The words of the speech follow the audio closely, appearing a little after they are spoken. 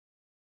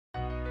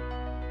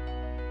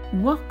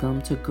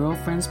Welcome to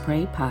Girlfriends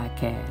Pray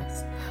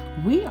Podcast.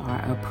 We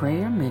are a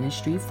prayer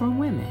ministry for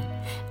women,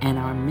 and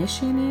our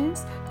mission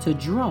is to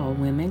draw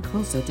women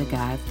closer to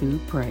God through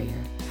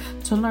prayer.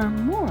 To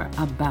learn more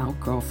about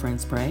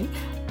Girlfriends Pray,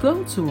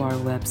 go to our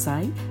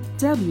website,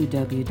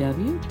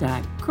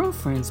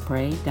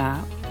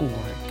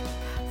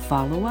 www.girlfriendspray.org.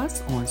 Follow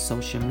us on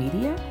social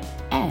media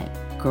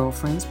at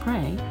Girlfriends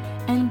Pray,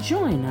 and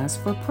join us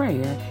for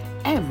prayer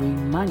every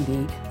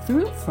Monday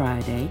through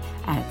Friday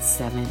at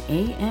 7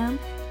 a.m.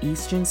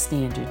 Eastern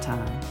Standard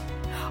Time.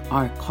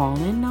 Our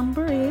call-in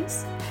number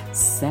is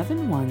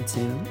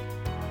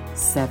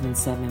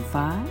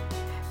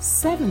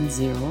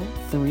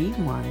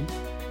 712-775-7031,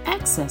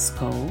 access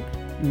code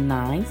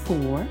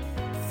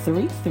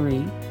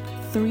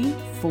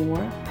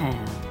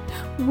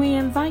 943334#. We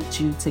invite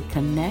you to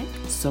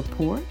connect,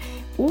 support,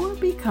 or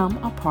become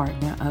a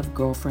partner of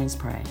Girlfriends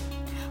Pray.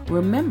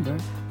 Remember,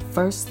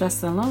 1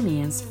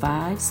 Thessalonians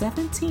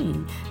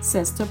 5:17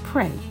 says to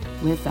pray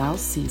without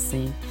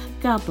ceasing.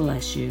 God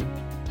bless you.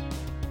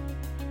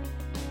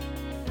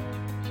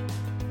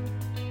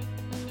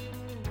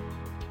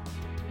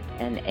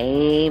 And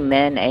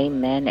amen,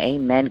 amen,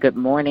 amen. Good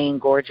morning,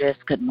 gorgeous.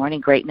 Good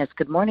morning, greatness.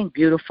 Good morning,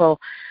 beautiful.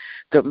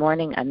 Good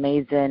morning,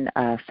 amazing,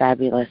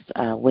 fabulous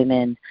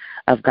women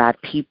of God,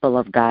 people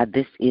of God.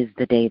 This is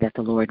the day that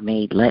the Lord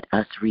made. Let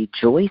us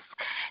rejoice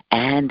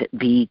and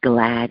be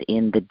glad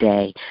in the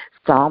day.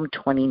 Psalm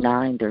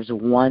 29, there's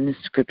one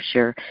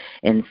scripture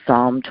in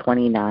Psalm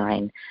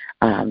 29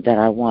 that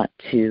I want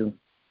to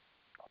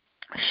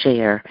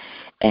share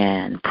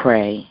and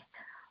pray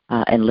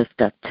and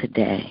lift up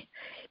today.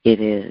 It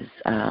is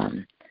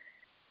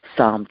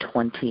Psalm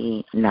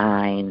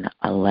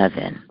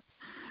 29:11.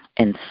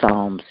 In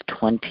Psalms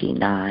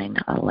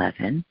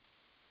 29:11,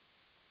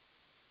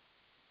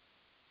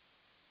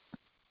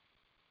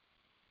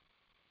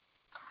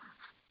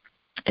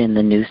 in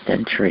the New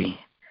Century,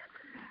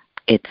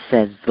 it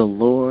says, "The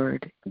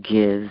Lord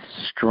gives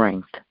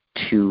strength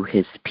to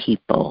his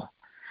people.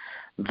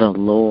 The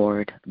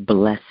Lord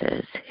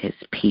blesses his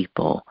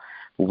people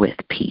with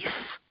peace."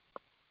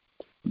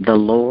 The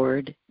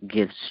Lord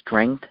gives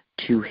strength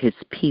to his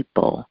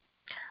people.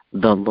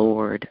 The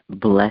Lord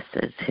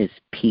blesses his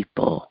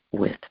people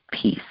with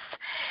peace.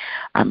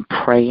 I'm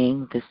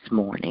praying this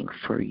morning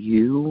for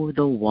you,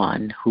 the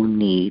one who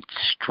needs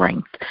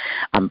strength.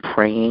 I'm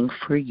praying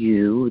for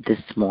you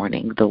this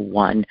morning, the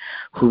one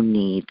who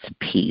needs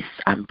peace.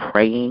 I'm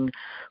praying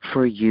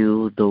for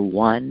you, the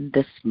one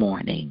this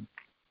morning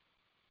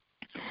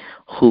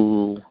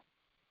who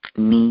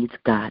needs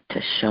God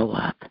to show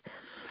up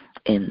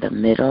in the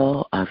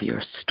middle of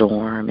your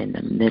storm, in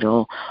the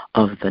middle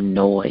of the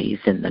noise,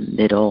 in the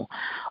middle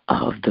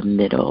of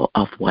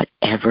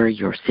whatever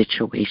your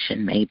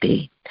situation may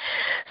be.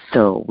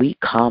 So we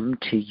come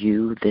to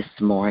you this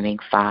morning,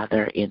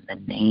 Father, in the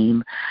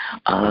name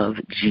of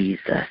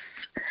Jesus.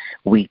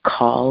 We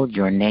call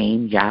your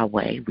name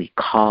Yahweh. We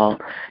call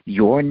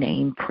your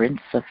name Prince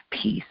of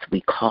Peace.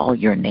 We call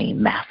your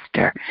name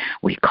Master.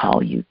 We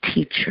call you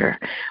Teacher.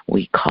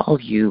 We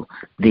call you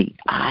the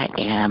I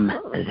am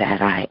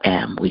that I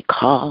am. We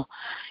call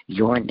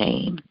your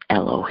name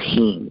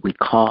Elohim. We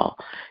call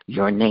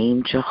your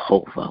name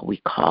Jehovah. We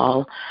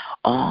call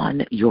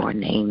on your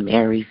name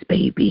Mary's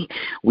baby.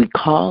 We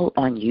call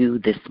on you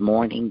this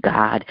morning,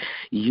 God,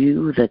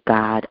 you the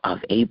God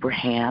of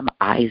Abraham,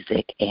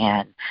 Isaac,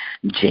 and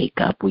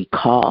Jacob. We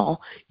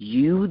call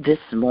you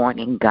this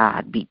morning,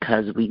 God,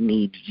 because we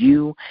need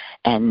you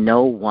and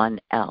no one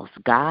else.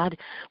 God,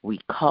 we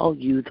call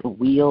you the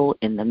wheel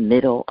in the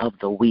middle of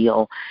the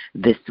wheel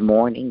this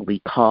morning. We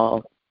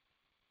call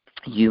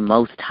you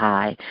Most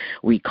High.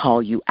 We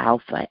call you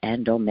Alpha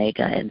and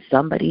Omega. And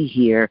somebody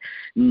here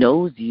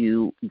knows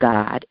you,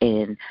 God,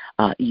 and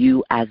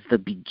you as the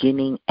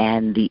beginning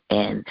and the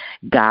end.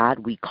 God,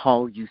 we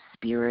call you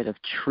Spirit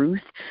of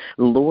Truth.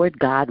 Lord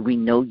God, we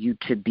know you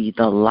to be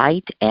the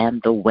light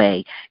and the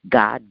way.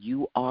 God,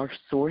 you are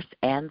source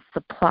and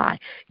supply.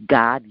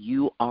 God,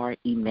 you are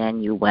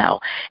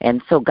Emmanuel.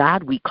 And so,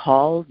 God, we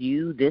call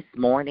you this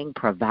morning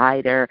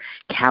provider,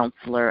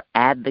 counselor,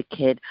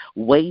 advocate,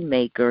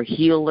 waymaker,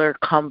 healer,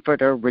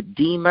 comforter,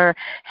 redeemer,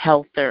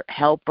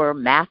 helper,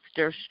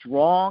 master,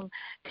 strong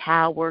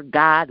tower.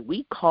 God,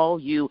 we call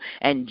you,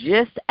 and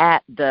just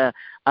at the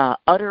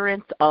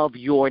utterance of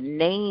your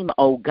name,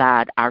 oh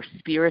God, our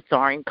spirits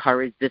are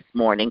encouraged this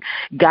morning.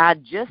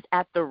 God, just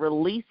at the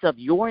release of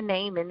your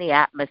name in the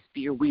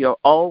atmosphere, we are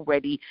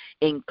already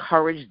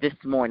encouraged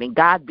this morning.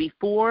 God,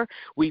 before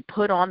we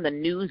put on the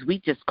news, we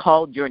just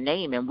called your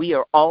name, and we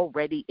are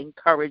already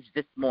encouraged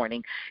this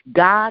morning.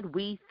 God,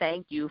 we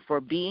thank you for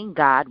being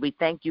God. We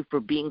thank you for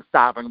being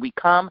sovereign. We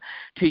come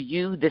to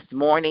you this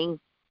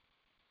morning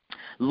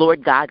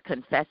Lord God,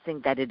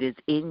 confessing that it is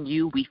in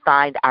you we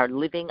find our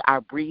living,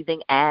 our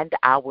breathing, and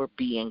our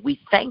being. We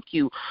thank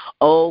you,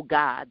 oh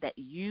God, that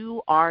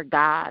you are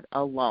God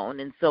alone.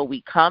 And so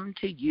we come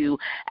to you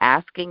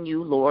asking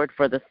you, Lord,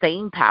 for the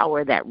same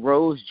power that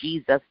rose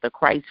Jesus the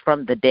Christ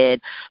from the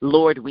dead.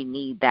 Lord, we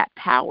need that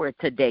power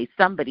today.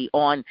 Somebody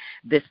on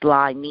this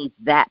line needs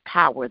that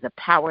power, the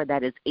power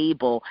that is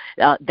able,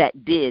 that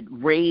did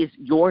raise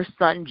your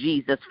son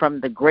Jesus from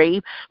the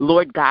grave,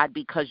 Lord God,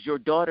 because your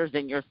daughters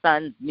and your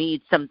sons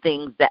need some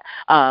things that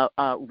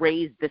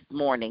raised this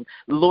morning.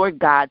 Lord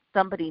God,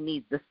 somebody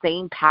needs the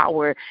same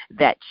power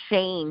that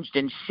changed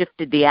and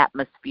shifted the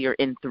atmosphere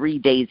in 3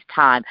 days'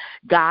 time.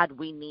 God,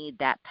 we need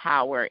that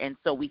power, and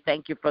so we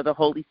thank you for the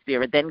Holy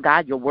Spirit. Then,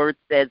 God, your word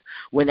says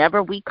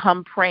whenever we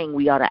come praying,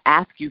 we ought to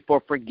ask you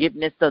for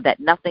forgiveness so that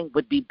nothing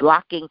would be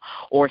blocking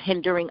or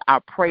hindering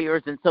our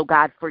prayers. And so,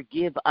 God,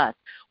 forgive us.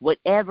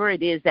 Whatever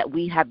it is that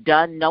we have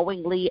done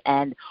knowingly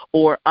and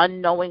or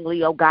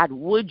unknowingly, oh God,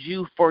 would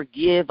you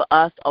forgive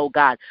us, oh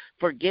God?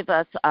 Forgive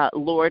us,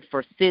 Lord,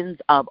 for sins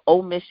of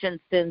omission,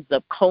 sins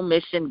of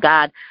commission.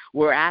 God,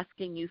 we're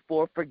asking you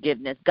for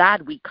forgiveness.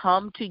 God, we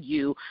come to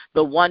you,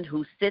 the one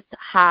who sits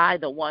high,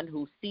 the one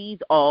who sees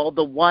all,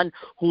 the one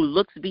who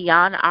looks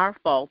beyond our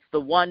faults, the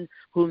one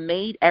who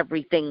made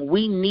everything.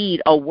 We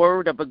need a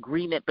word of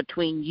agreement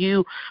between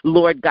you,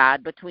 Lord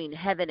God, between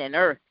heaven and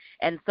earth.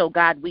 And so,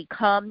 God, we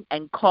come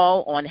and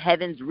call on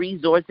heaven's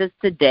resources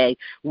today.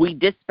 We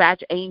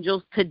dispatch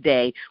angels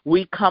today.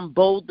 We come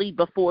boldly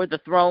before the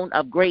throne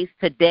of grace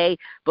today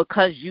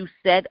because you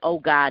said, oh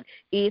God,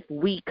 if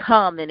we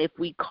come and if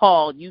we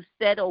call, you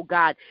said, oh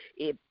God,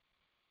 if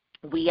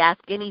we ask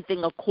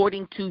anything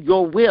according to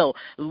your will.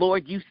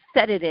 Lord, you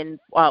said it in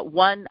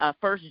 1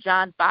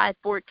 John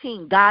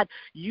 5:14. God,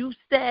 you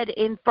said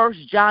in 1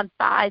 John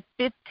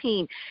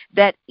 5:15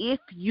 that if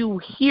you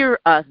hear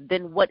us,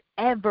 then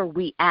whatever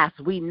we ask,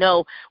 we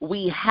know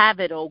we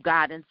have it, oh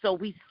God. And so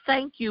we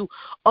thank you,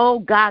 oh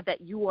God, that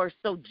you are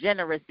so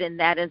generous in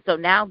that. And so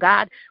now,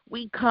 God,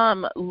 we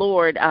come,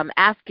 Lord,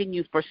 asking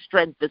you for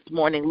strength this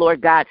morning, Lord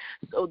God.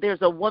 So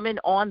there's a woman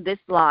on this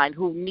line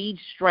who needs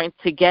strength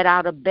to get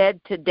out of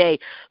bed today.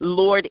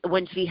 Lord,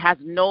 when she has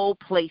no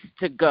place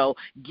to go,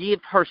 give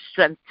her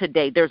strength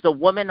today. There's a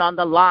woman on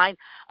the line,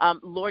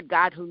 Lord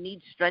God, who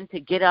needs strength to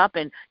get up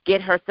and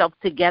get herself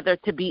together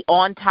to be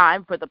on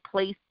time for the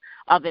place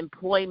of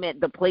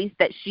employment, the place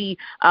that she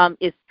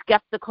is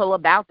skeptical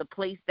about, the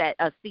place that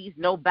sees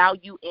no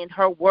value in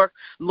her work,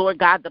 Lord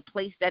God, the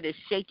place that is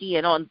shaky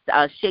and on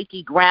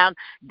shaky ground.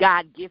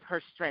 God, give her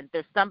strength.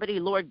 There's somebody,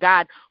 Lord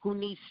God, who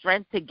needs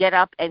strength to get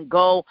up and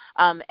go,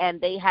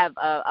 and they have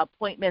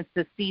appointments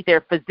to see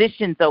their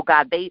physicians, oh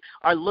God. They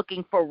are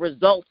looking for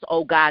results,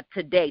 oh God,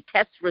 today,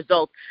 test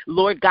results,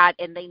 Lord God,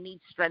 and they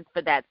need strength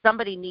for that.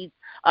 Somebody needs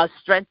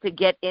strength to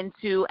get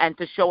into and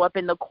to show up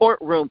in the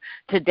courtroom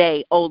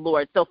today, oh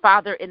Lord. So,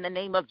 Father, in the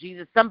name of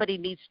Jesus, somebody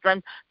needs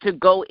strength to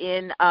go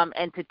in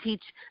and to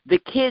teach the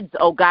kids,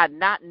 oh God,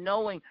 not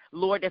knowing,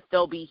 Lord, if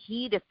there'll be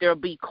heat, if there'll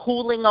be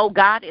cooling, oh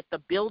God, if the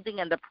building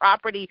and the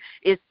property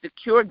is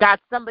secure. God,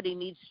 somebody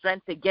needs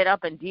strength to get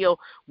up and deal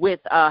with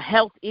a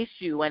health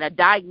issue and a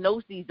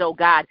diagnosis, oh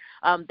God,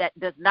 that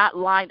does not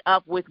line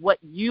up with what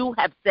you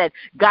have said.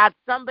 God,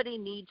 somebody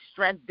needs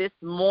strength this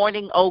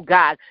morning, oh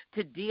God,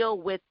 to deal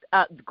with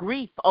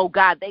grief, oh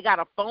God. They got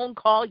a phone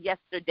call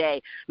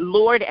yesterday,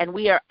 Lord, and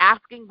we are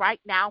asking right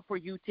now for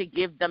you to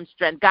give them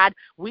strength. God,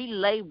 we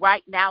lay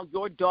right now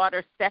your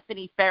daughter,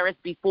 Stephanie Ferris,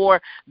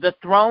 before the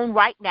throne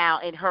right now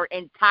and her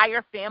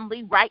entire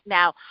family right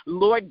now,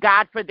 Lord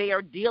God, for they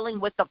are dealing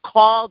with a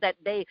call that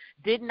they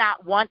did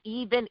not want,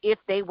 even if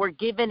they were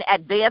given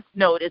advance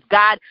notice.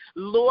 God,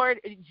 Lord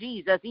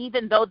Jesus,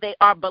 even though they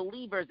are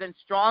believers and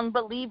strong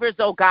believers,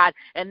 oh God,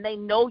 and they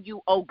know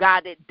you, oh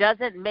God, it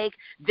doesn't make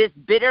this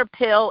bitter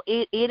pill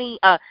any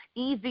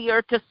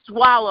easier to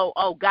swallow,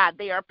 oh God.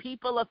 They are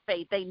people of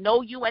faith. They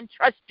know you and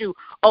trust you,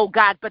 oh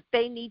God, but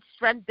they need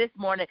strength this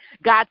morning.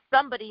 God,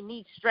 somebody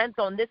needs strength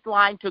on this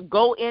line to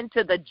go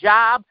into the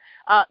job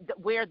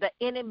where the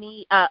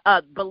enemy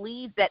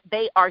believes that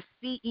they are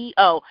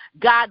CEO.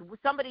 God,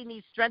 somebody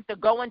needs strength to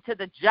go into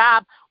the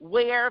job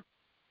where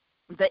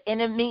the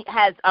enemy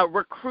has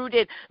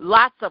recruited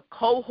lots of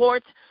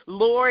cohorts.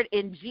 Lord,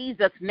 in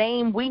Jesus'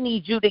 name, we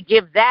need you to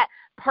give that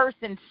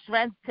person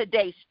strength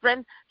today,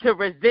 strength to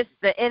resist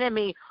the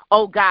enemy,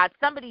 oh God.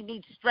 Somebody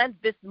needs strength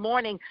this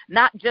morning,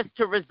 not just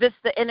to resist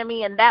the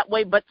enemy in that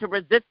way, but to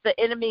resist the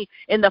enemy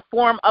in the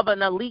form of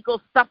an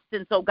illegal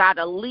substance, oh God,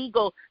 a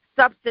legal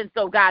substance,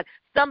 oh God.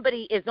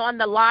 Somebody is on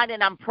the line,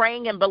 and I'm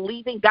praying and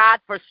believing, God,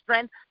 for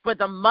strength for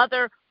the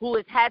mother who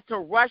has had to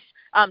rush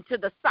to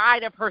the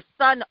side of her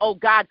son, oh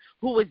God,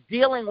 who is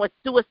dealing with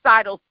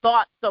suicidal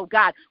thoughts, oh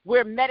God,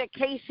 where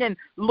medication,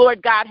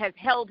 Lord God, has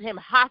held him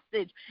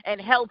hostage and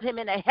held him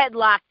in a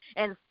headlock,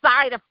 and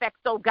side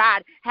effects, oh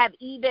God, have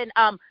even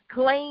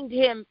claimed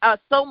him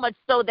so much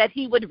so that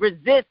he would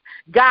resist.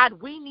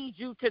 God, we need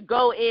you to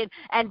go in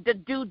and to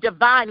do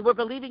divine. We're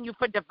believing you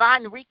for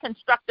divine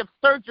reconstructive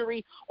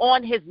surgery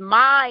on his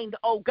mind,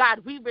 oh God.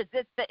 We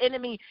resist the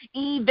enemy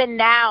even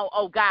now,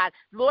 oh God.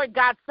 Lord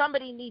God,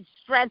 somebody needs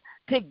strength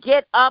to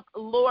get up,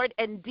 Lord,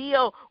 and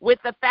deal with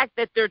the fact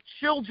that their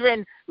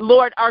children,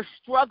 Lord, are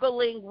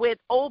struggling with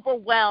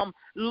overwhelm,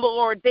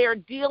 Lord. They're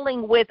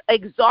dealing with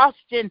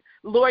exhaustion,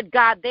 Lord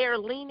God. They're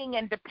leaning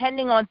and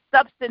depending on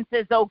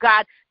substances, oh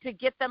God, to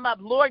get them up.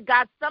 Lord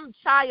God, some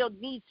child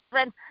needs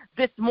strength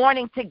this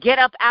morning to get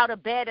up out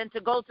of bed and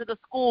to go to the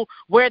school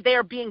where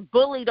they're being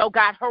bullied, oh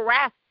God,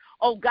 harassed,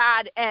 oh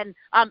God, and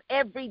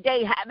every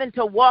day having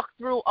to walk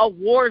through a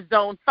war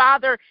zone.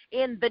 Father,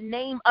 in the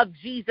name of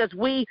Jesus,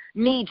 we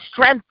need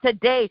strength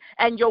today.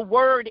 And your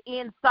word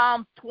in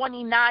Psalms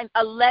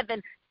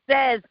 29:11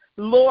 says,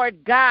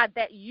 Lord God,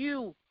 that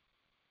you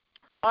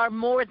are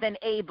more than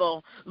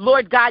able.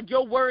 Lord God,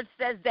 your word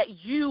says that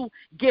you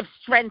give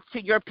strength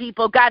to your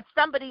people. God,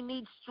 somebody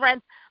needs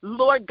strength,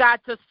 Lord God,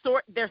 to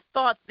sort their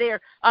thoughts. They're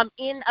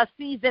in a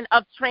season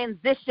of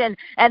transition,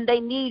 and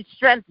they need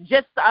strength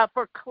just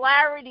for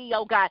clarity,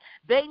 oh God.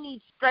 They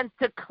need strength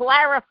to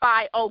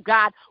clarify, oh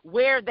God,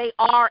 where they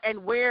are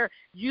and where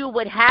you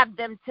would have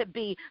them to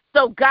be.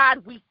 So,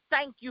 God, we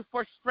thank you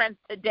for strength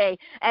today.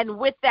 And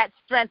with that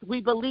strength,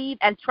 we believe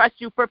and trust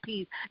you for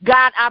peace.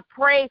 God, I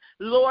pray,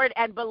 Lord,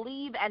 and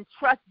believe and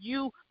trust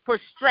you for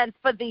strength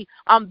for the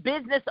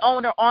business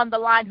owner on the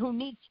line who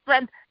needs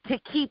strength to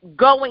keep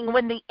going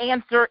when the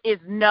answer is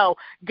no.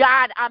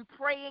 God, I'm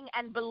praying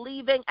and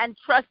believing and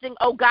trusting,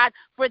 oh God,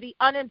 for the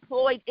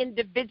unemployed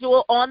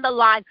individual on the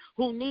line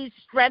who needs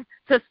strength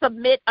to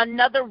submit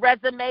another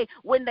resume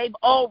when they've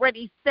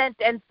already sent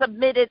and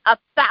submitted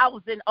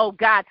 1,000, oh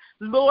God.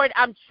 Lord,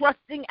 I'm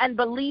trusting and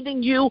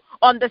believing you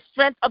on the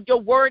strength of your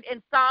word in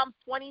Psalms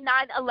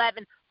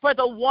 29:11 for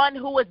the one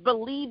who is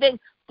believing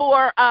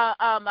for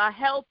a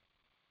health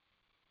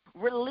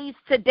release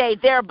today.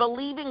 They're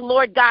believing,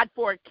 Lord God,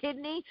 for a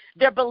kidney.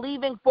 They're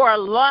believing for a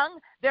lung.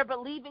 They're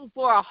believing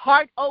for a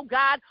heart, oh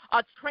God,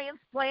 a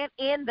transplant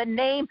in the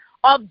name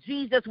of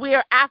Jesus. We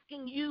are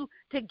asking you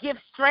to give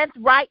strength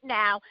right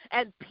now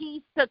and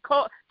peace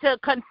to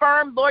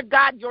confirm, Lord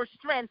God, your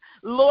strength.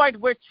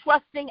 Lord, we're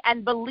trusting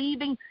and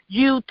believing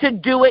you to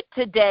do it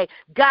today.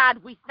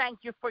 God, we thank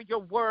you for your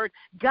word.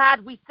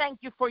 God, we thank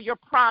you for your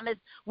promise.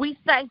 We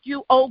thank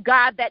you, oh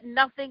God, that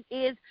nothing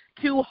is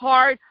too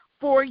hard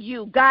for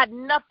you. God,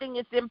 nothing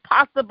is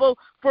impossible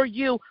for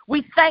you.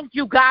 We thank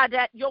you, God,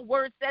 that your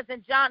word says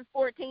in John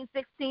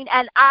 14:16,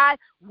 and I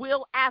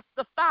will ask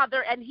the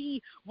Father, and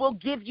he will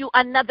give you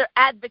another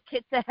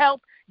advocate to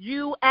help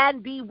you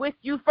and be with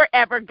you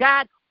forever.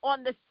 God,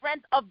 on the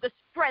strength of the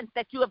strength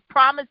that you have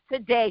promised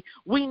today,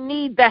 we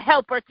need the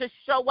helper to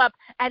show up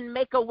and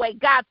make a way.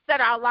 God,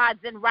 set our lives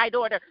in right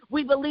order.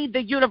 We believe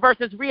the universe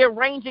is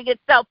rearranging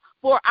itself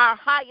for our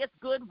highest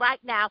good right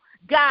now.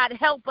 God,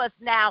 help us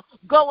now.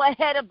 Go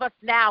ahead of us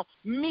now.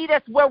 Meet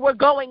us where we're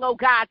going, oh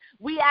God.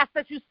 We ask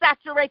that you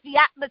saturate the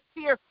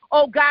atmosphere,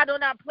 oh God,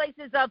 on our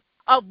places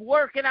of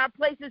work and our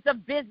places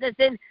of business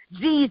in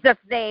Jesus'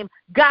 name.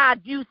 God,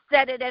 you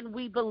said it and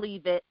we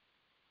believe it.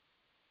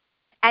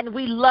 And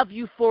we love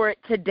you for it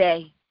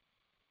today.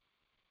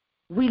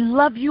 We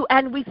love you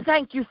and we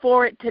thank you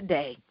for it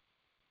today.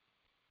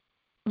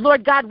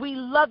 Lord God, we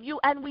love you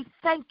and we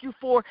thank you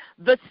for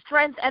the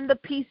strength and the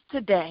peace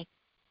today.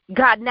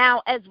 God,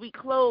 now as we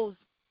close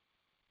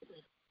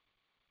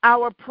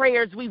our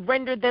prayers, we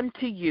render them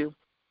to you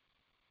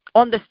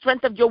on the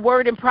strength of your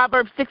word in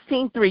Proverbs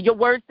 16:3. Your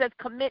word says,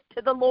 commit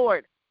to the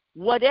Lord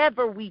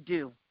whatever we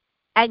do,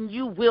 and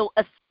you will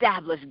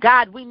establish.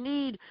 God, we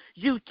need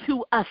you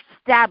to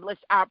establish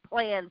our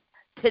plans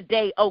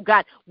today, oh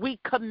God. We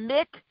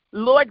commit,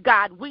 Lord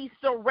God. We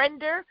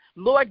surrender,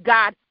 Lord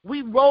God.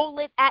 We roll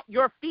it at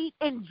your feet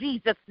in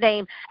Jesus'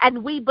 name,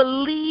 and we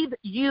believe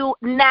you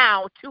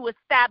now to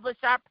establish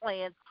our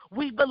plans.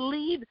 We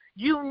believe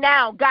you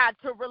now, God,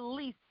 to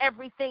release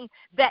everything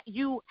that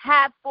you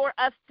have for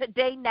us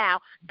today now.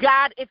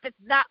 God, if it's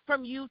not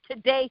from you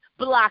today,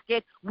 block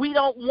it. We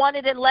don't want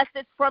it unless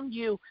it's from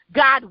you.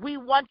 God, we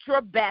want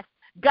your best.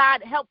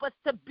 God, help us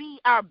to be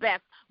our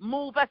best.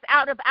 Move us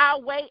out of our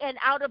way and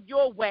out of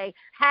your way.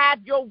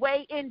 Have your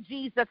way in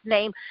Jesus'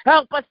 name.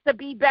 Help us to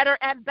be better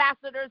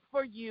ambassadors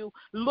for you.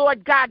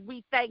 Lord God,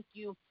 we thank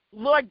you.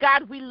 Lord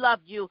God, we love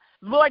you.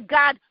 Lord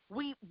God,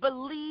 we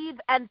believe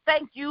and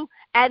thank you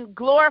and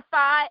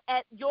glorify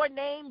at your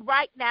name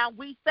right now.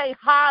 We say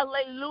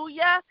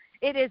hallelujah.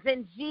 It is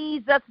in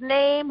Jesus'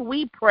 name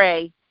we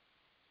pray.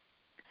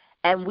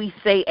 And we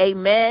say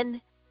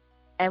amen.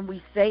 And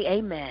we say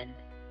amen.